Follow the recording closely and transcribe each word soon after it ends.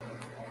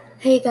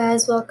Hey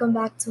guys, welcome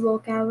back to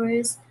Woke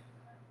Hours.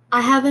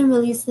 I haven't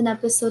released an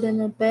episode in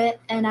a bit,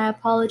 and I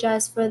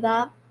apologize for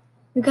that.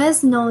 You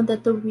guys know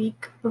that the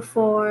week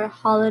before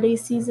holiday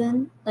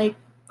season, like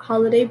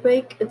holiday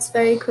break, it's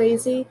very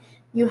crazy.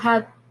 You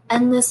have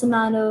endless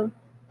amount of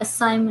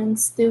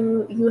assignments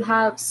due. You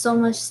have so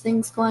much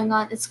things going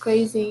on. It's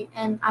crazy,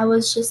 and I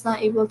was just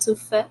not able to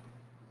fit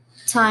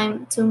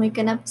time to make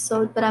an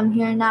episode, but I'm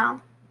here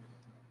now.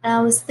 And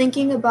I was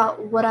thinking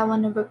about what I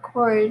want to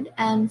record,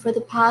 and for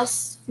the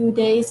past few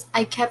days,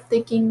 I kept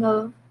thinking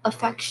of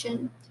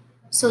affection.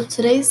 So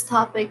today's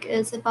topic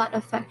is about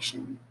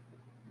affection.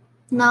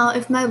 Now,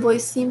 if my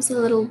voice seems a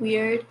little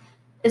weird,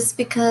 it's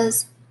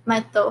because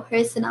my throat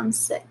hurts and I'm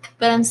sick,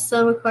 but I'm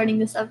still recording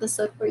this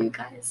episode for you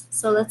guys.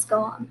 So let's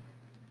go on.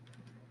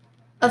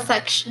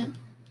 Affection.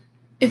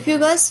 If you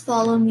guys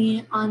follow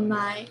me on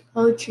my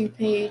poetry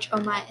page or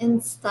my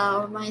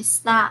Insta or my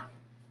Snap,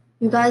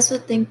 you guys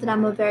would think that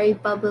I'm a very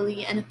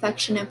bubbly and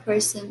affectionate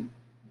person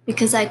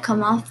because I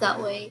come off that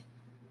way,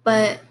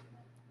 but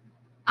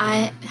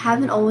I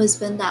haven't always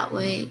been that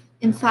way.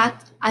 In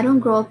fact, I don't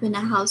grow up in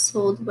a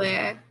household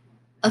where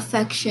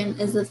affection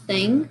is a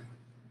thing.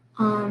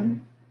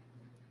 Um,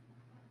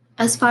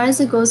 as far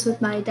as it goes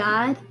with my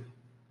dad,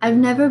 I've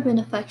never been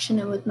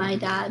affectionate with my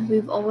dad.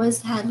 We've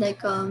always had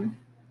like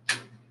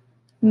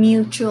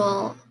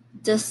mutual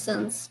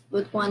distance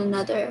with one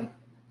another.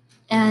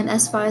 And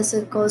as far as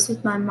it goes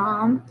with my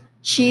mom,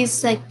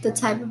 she's like the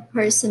type of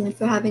person, if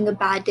you're having a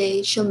bad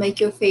day, she'll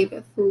make your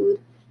favorite food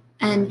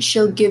and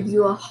she'll give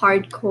you a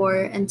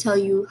hardcore and tell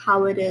you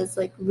how it is,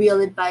 like real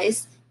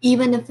advice,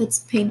 even if it's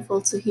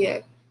painful to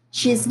hear.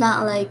 She's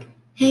not like,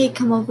 hey,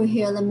 come over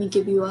here, let me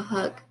give you a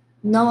hug.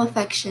 No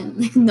affection.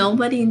 Like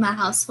nobody in my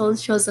household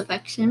shows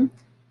affection.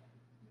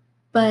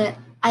 But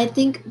I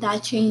think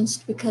that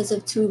changed because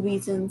of two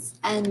reasons,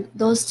 and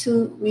those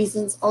two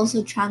reasons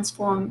also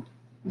transformed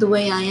the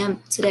way I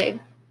am today.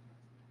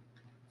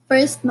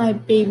 First, my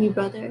baby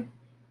brother.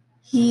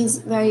 He's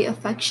very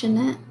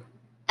affectionate,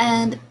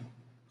 and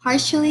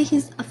partially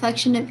he's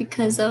affectionate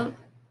because of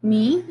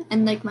me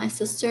and like my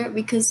sister,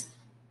 because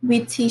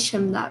we teach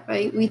him that,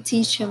 right? We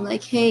teach him,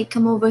 like, hey,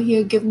 come over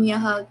here, give me a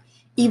hug.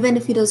 Even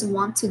if he doesn't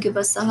want to give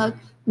us a hug,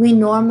 we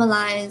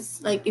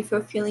normalize, like, if you're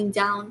feeling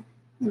down,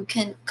 you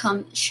can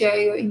come share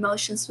your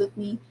emotions with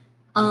me.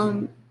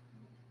 Um,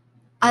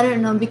 I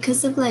don't know,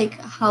 because of like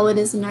how it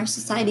is in our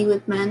society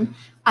with men,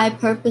 I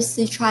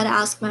purposely try to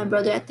ask my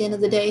brother at the end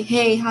of the day,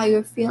 hey, how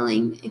you're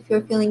feeling? If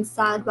you're feeling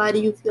sad, why do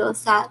you feel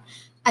sad?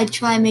 I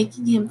try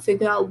making him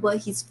figure out what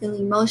he's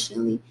feeling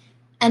emotionally.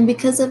 And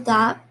because of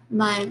that,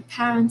 my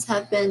parents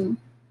have been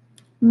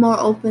more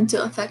open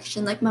to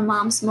affection. Like my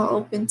mom's more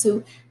open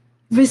to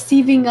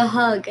receiving a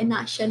hug and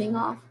not shutting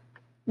off.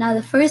 Now,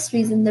 the first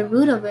reason, the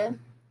root of it,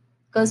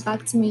 goes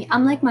back to me.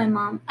 I'm like my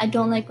mom. I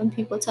don't like when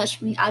people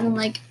touch me. I don't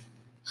like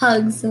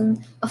hugs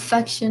and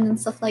affection and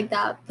stuff like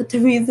that. But the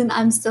reason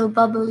I'm still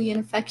bubbly and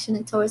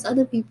affectionate towards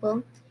other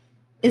people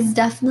is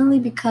definitely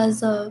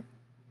because of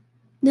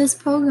this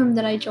program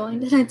that I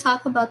joined. And I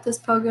talk about this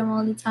program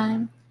all the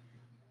time.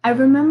 I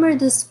remember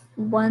this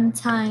one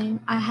time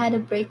I had a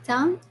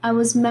breakdown. I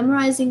was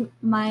memorizing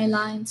my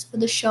lines for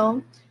the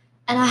show,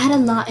 and I had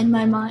a lot in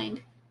my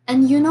mind.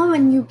 And you know,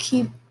 when you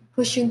keep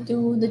pushing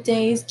through the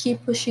days,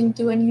 keep pushing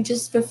through, and you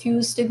just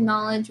refuse to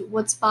acknowledge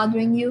what's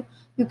bothering you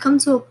come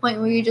to a point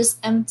where you're just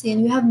empty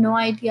and you have no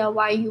idea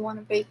why you want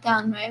to break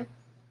down, right?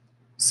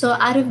 So,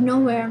 out of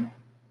nowhere,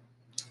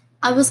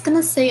 I was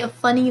gonna say a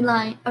funny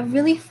line, a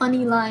really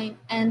funny line,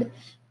 and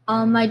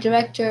my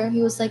director,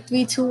 he was like,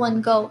 three, two,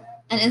 one, go.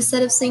 And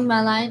instead of saying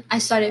my line, I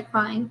started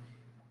crying.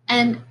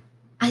 And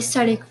I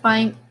started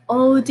crying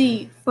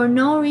OD for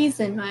no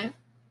reason, right?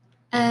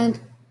 And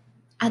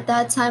at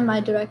that time, my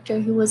director,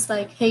 he was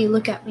like, hey,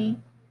 look at me.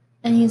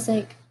 And he's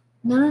like,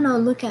 no, no, no,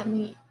 look at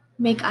me.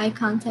 Make eye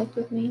contact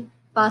with me.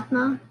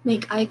 Fatma,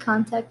 make eye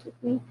contact with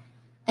me.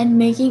 And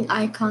making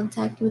eye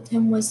contact with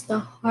him was the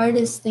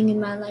hardest thing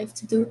in my life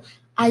to do.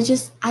 I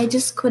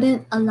just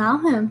couldn't allow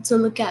him to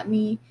look at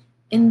me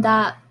in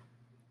that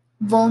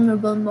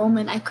vulnerable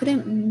moment. I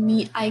couldn't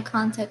meet eye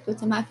contact with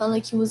him. I felt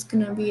like he was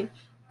gonna read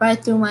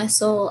right through my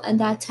soul, and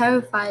that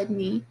terrified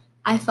me.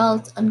 I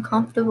felt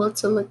uncomfortable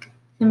to look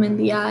him in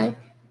the eye,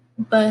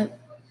 but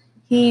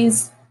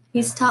he's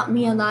he's taught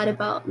me a lot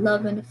about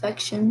love and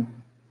affection.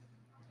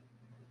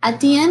 At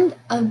the end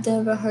of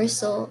the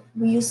rehearsal,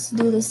 we used to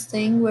do this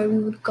thing where we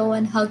would go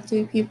and hug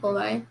three people,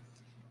 right?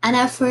 And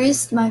at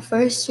first, my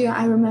first year,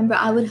 I remember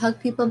I would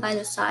hug people by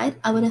the side.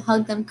 I wouldn't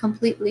hug them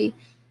completely.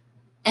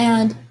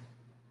 And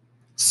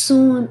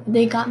soon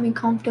they got me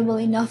comfortable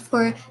enough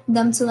for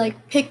them to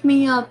like pick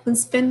me up and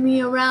spin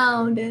me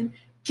around and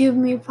give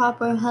me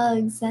proper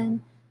hugs.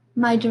 And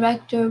my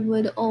director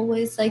would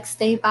always like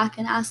stay back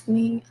and ask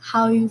me,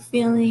 how are you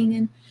feeling?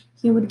 And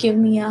he would give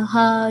me a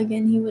hug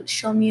and he would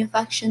show me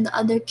affection. The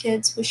other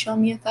kids would show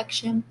me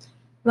affection.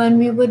 When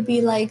we would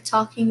be like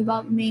talking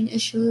about main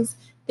issues,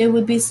 there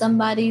would be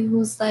somebody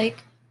who's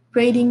like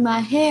braiding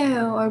my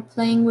hair or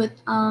playing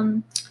with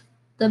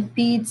the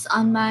beads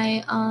on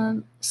my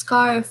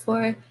scarf,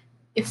 or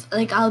if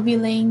like I'll be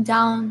laying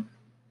down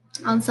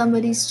on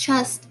somebody's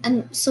chest.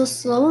 And so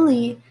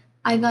slowly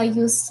I got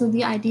used to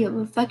the idea of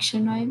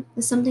affection, right?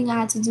 It's something I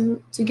had to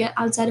do to get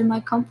outside of my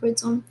comfort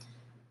zone.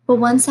 But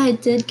once I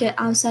did get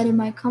outside of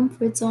my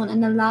comfort zone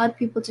and allowed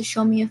people to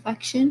show me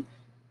affection,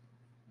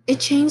 it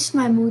changed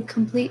my mood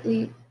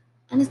completely.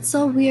 And it's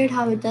so weird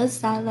how it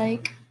does that.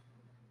 Like,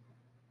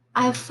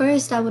 at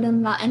first, I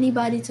wouldn't allow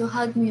anybody to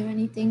hug me or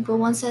anything, but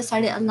once I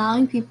started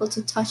allowing people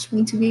to touch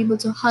me, to be able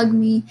to hug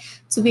me,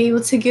 to be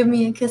able to give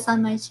me a kiss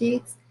on my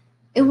cheeks,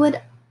 it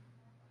would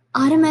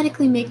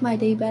automatically make my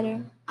day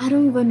better. I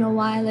don't even know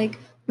why. Like,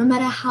 no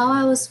matter how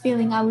I was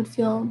feeling, I would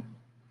feel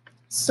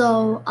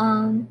so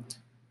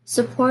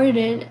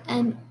supported.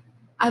 And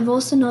I've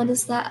also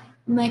noticed that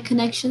my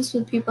connections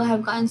with people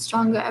have gotten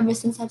stronger ever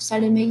since I've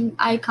started making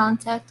eye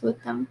contact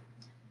with them.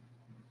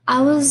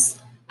 I was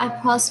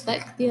at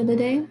Prospect the other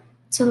day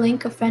to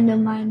link a friend of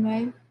mine,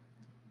 right?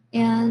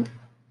 And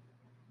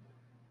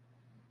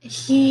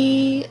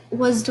he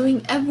was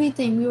doing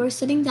everything. We were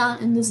sitting down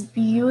in this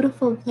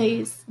beautiful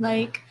place.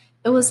 Like,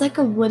 it was like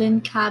a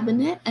wooden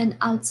cabinet, and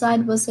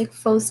outside was like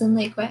frozen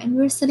lake, right? And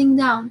we were sitting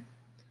down,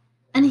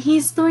 and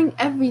he's doing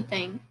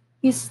everything.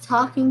 He's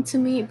talking to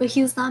me, but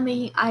he's not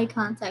making eye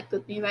contact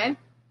with me, right?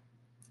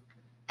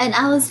 And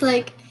I was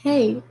like,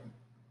 hey,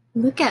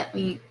 look at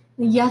me.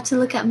 You have to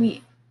look at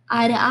me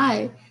eye to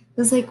eye. It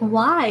was like,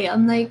 why?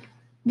 I'm like,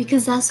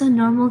 because that's what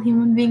normal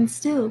human beings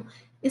do.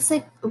 It's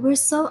like we're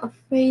so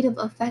afraid of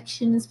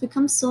affection. It's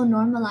become so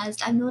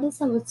normalized. I've noticed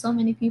that with so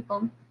many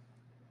people.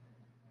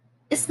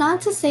 It's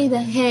not to say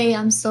that, hey,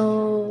 I'm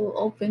so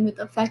open with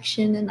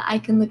affection and I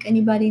can look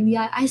anybody in the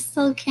eye. I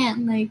still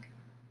can't. Like,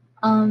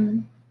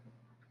 um,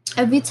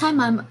 every time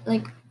I'm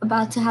like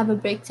about to have a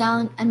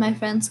breakdown and my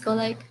friends go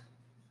like,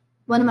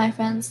 one of my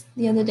friends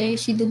the other day,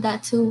 she did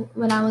that too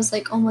when I was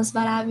like almost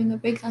about having a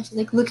breakdown. She's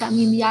like, look at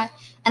me in the eye.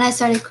 And I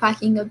started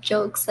cracking up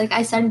jokes. Like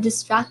I started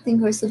distracting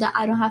her so that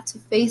I don't have to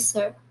face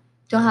her,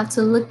 don't have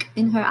to look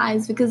in her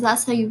eyes because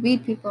that's how you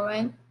read people,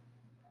 right?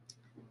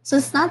 So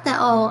it's not that,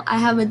 oh, I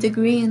have a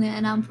degree in it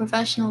and I'm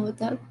professional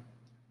with it,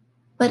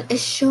 but it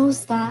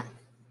shows that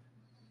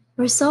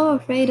we're so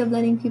afraid of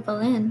letting people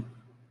in.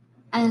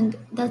 And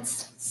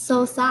that's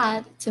so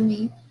sad to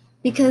me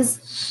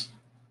because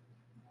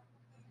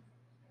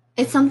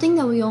it's something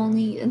that we all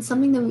need and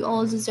something that we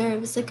all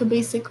deserve. It's like a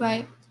basic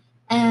right.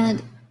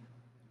 And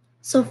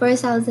so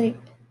first I was like,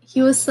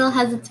 he was still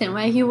hesitant,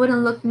 right? He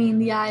wouldn't look me in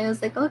the eye. I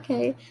was like,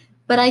 okay.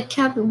 But I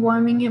kept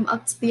warming him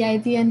up to the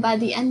idea. And by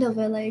the end of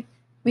it, like,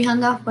 we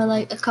hung out for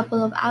like a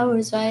couple of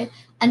hours, right?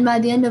 And by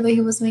the end of it,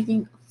 he was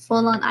making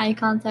full on eye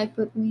contact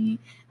with me.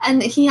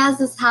 And he has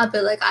this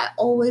habit, like, I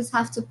always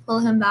have to pull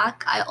him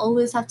back. I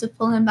always have to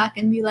pull him back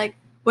and be like,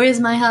 where's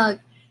my hug?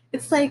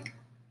 It's like,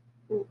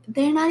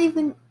 they're not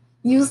even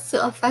used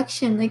to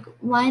affection. Like,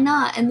 why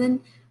not? And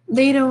then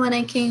later when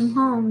I came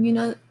home,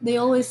 they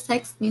always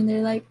text me and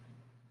they're like,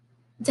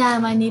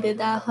 damn, I needed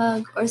that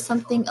hug or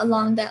something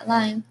along that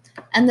line.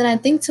 And then I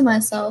think to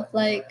myself,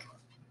 like,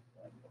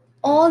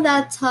 all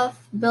that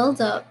tough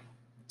buildup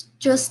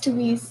just to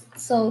be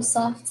so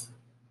soft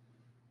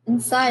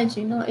inside,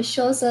 it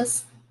shows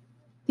us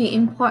the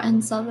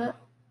importance of it.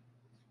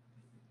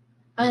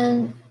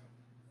 And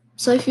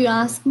so if you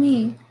ask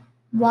me,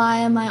 why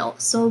am I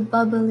so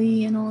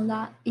bubbly and all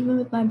that, even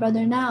with my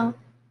brother now,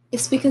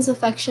 it's because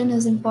affection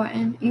is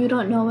important. You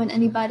don't know when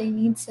anybody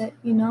needs it.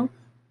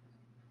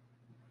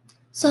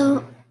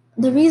 So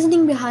the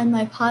reasoning behind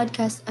my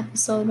podcast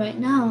episode right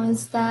now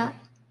is that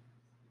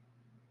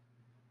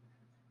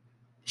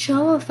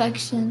show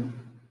affection,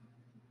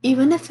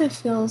 even if it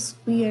feels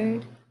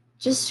weird,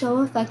 just show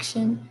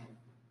affection.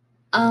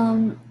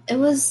 It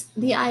was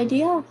the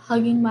idea of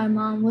hugging my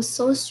mom was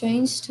so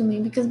strange to me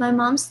because my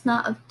mom's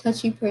not a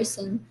touchy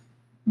person,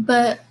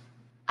 but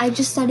I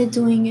just started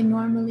doing it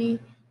normally.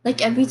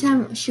 Like every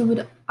time she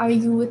would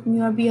argue with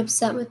me or be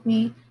upset with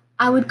me,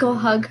 I would go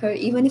hug her,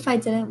 even if I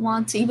didn't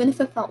want to, even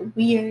if it felt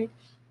weird,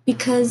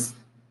 because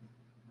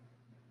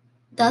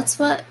that's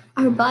what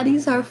our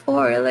bodies are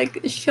for. Like,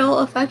 show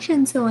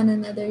affection to one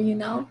another.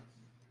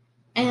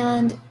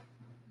 And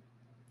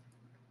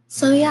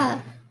so,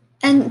 yeah.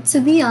 And to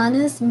be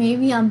honest,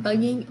 maybe I'm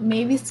bugging.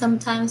 Maybe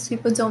sometimes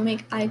people don't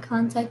make eye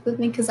contact with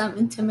me because I'm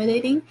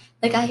intimidating.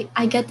 Like,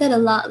 I get that a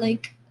lot.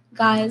 Like,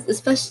 guys,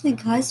 especially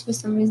guys for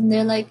some reason,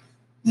 they're like,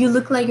 you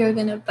look like you're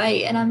gonna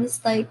bite. And I'm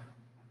just like,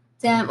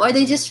 damn. Or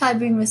they just try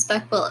being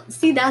respectful.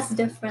 See, that's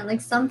different.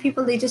 Like, some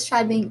people, they just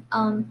try being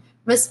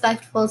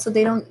respectful so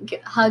they don't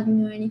hug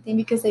me or anything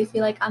because they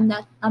feel like I'm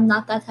not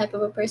that type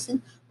of a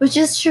person. Which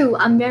is true.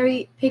 I'm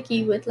very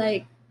picky with,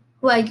 like,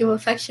 who I give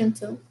affection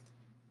to.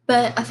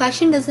 But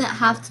affection doesn't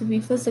have to be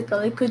physical.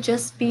 It could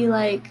just be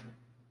like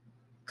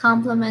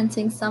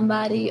complimenting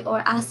somebody or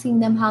asking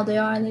them how they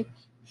are, like,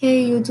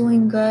 hey, you're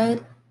doing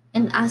good,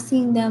 and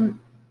asking them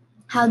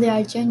how they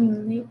are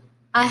genuinely.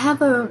 I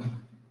have a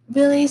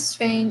really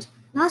strange,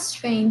 not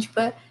strange,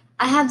 but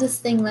I have this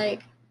thing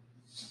like,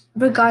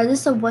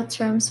 regardless of what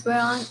terms we're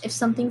on, if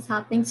something's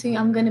happening to you,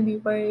 I'm gonna be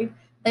worried.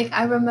 Like,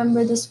 I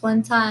remember this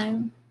one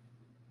time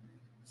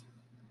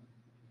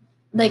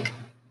like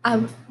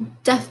I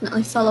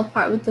definitely fell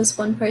apart with this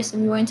one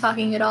person. We weren't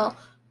talking at all.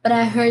 But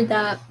I heard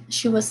that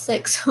she was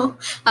sick, so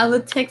I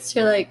would text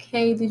her like,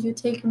 "Hey, did you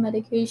take your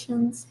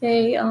medications?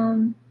 Hey,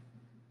 are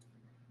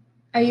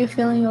you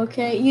feeling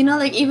okay?"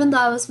 Like even though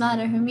I was mad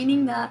at her,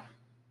 meaning that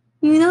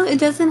it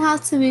doesn't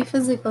have to be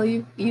physical.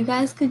 You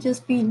guys could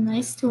just be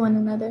nice to one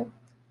another.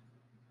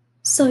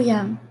 So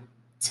yeah,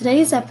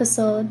 today's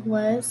episode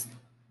was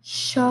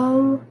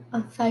show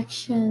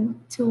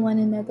affection to one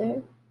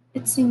another.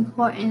 It's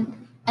important.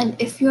 And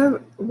if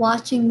you're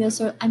watching this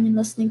or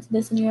listening to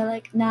this and you're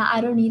like, nah,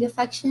 I don't need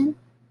affection,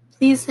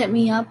 please hit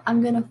me up.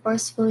 I'm gonna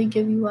forcefully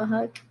give you a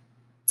hug.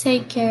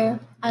 Take care.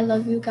 I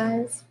love you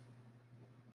guys.